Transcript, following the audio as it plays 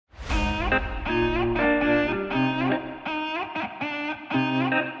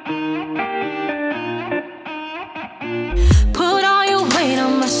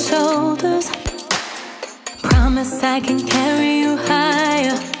can carry you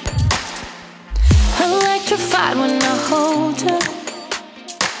higher. Electrified when I hold you.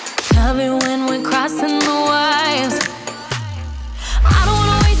 Love it when we're crossing the wires. I don't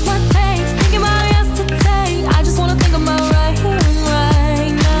wanna waste my days thinking about yesterday. I just wanna think about right here and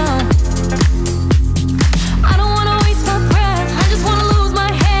right now. I don't wanna waste my breath. I just wanna lose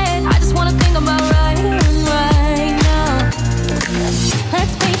my head. I just wanna think about right here and right now.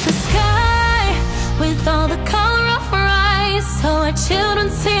 Let's paint the sky with all the color of our eyes, so our children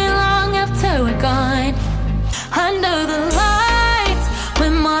see long after we're gone. Under the lights,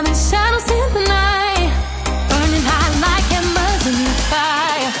 we're more than shadows in the night, burning hot like embers in the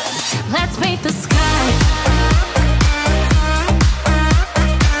fire. Let's paint the sky.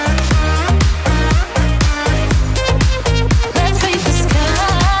 Let's paint the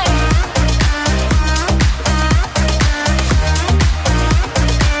sky.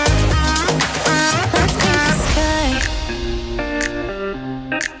 Let's paint the sky.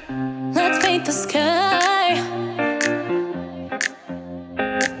 Let's paint the sky.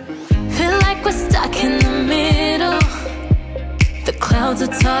 Feel like we're stuck in the middle. The clouds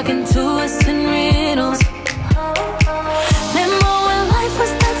are talking to us in riddles. Remember when life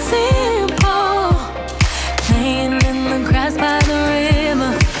was that simple, laying in the grass by the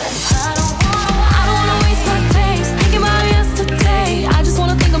river. I don't wanna waste my days thinking about yesterday. I just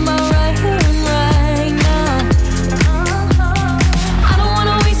wanna think about right here and right now. I don't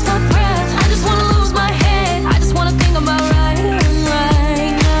wanna waste my breath. I just wanna lose my head. I just wanna think about right here and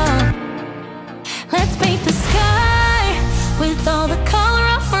right now. Let's paint the sky with all the color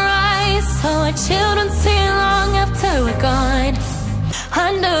of our eyes, so our children see long after we're gone.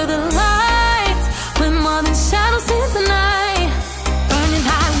 Under the lights, we're more than shadows in the night, burning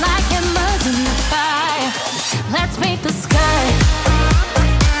hot like embers in the fire. Let's paint the sky.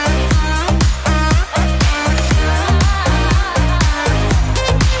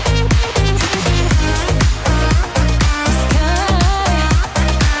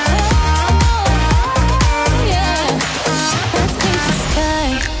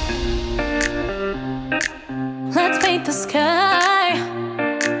 Let's paint the sky.